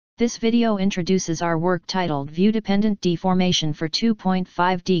This video introduces our work titled View-Dependent Deformation for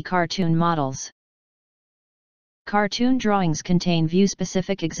 2.5D Cartoon Models. Cartoon drawings contain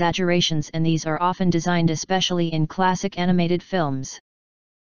view-specific exaggerations, and these are often designed especially in classic animated films.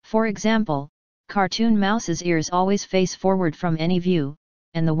 For example, cartoon mouse's ears always face forward from any view,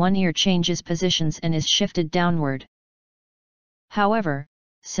 and the one ear changes positions and is shifted downward. However,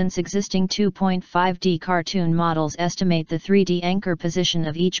 since existing 2.5D cartoon models estimate the 3D anchor position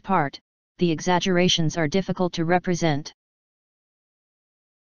of each part, the exaggerations are difficult to represent.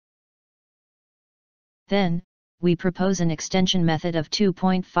 Then, we propose an extension method of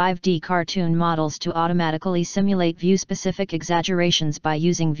 2.5D cartoon models to automatically simulate view-specific exaggerations by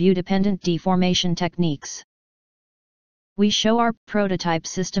using view-dependent deformation techniques. We show our prototype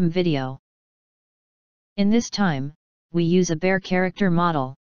system video. In this time, we use a bear character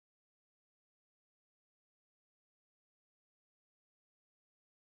model.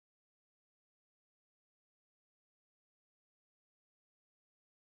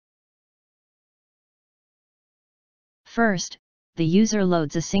 First, the user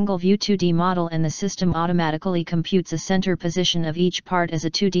loads a single view 2D model and the system automatically computes a center position of each part as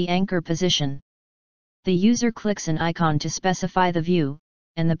a 2D anchor position. The user clicks an icon to specify the view,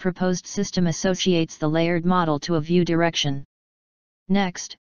 and the proposed system associates the layered model to a view direction.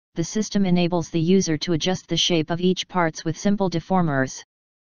 Next, the system enables the user to adjust the shape of each parts with simple deformers.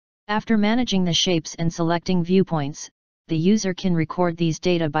 After managing the shapes and selecting viewpoints, the user can record these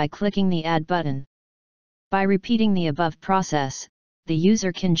data by clicking the Add button. By repeating the above process, the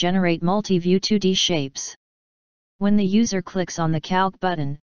user can generate multi-view 2D shapes. When the user clicks on the Calc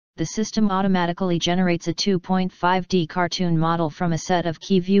button, the system automatically generates a 2.5D cartoon model from a set of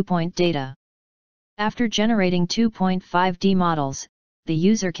key viewpoint data. After generating 2.5D models, the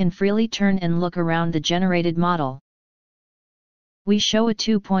user can freely turn and look around the generated model. We show a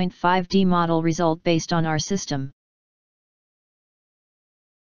 2.5D model result based on our system.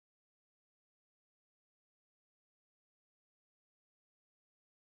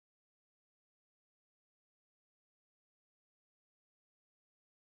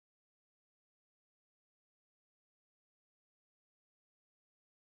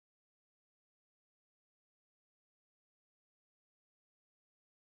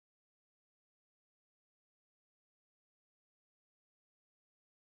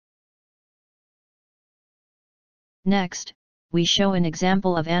 Next, we show an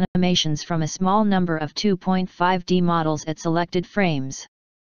example of animations from a small number of 2.5D models at selected frames.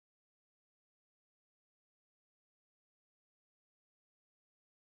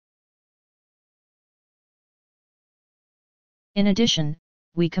 In addition,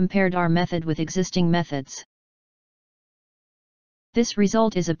 we compared our method with existing methods. This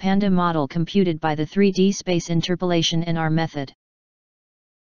result is a panda model computed by the 3D space interpolation in our method.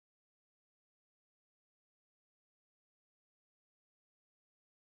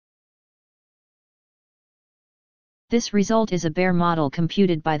 This result is a bear model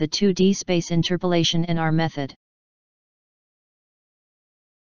computed by the 2D space interpolation in our method.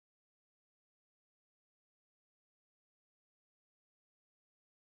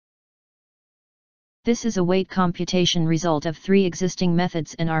 This is a weight computation result of 3 existing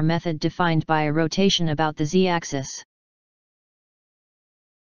methods in our method defined by a rotation about the z-axis.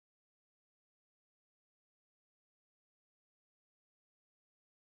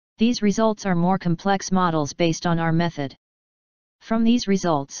 These results are more complex models based on our method. From these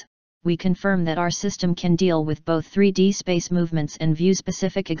results, we confirm that our system can deal with both 3D space movements and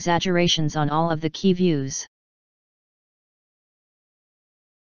view-specific exaggerations on all of the key views.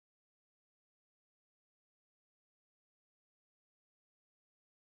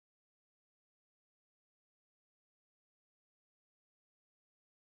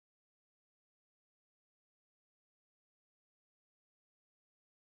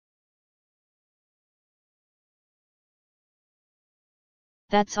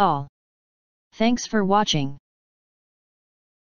 That's all. Thanks for watching.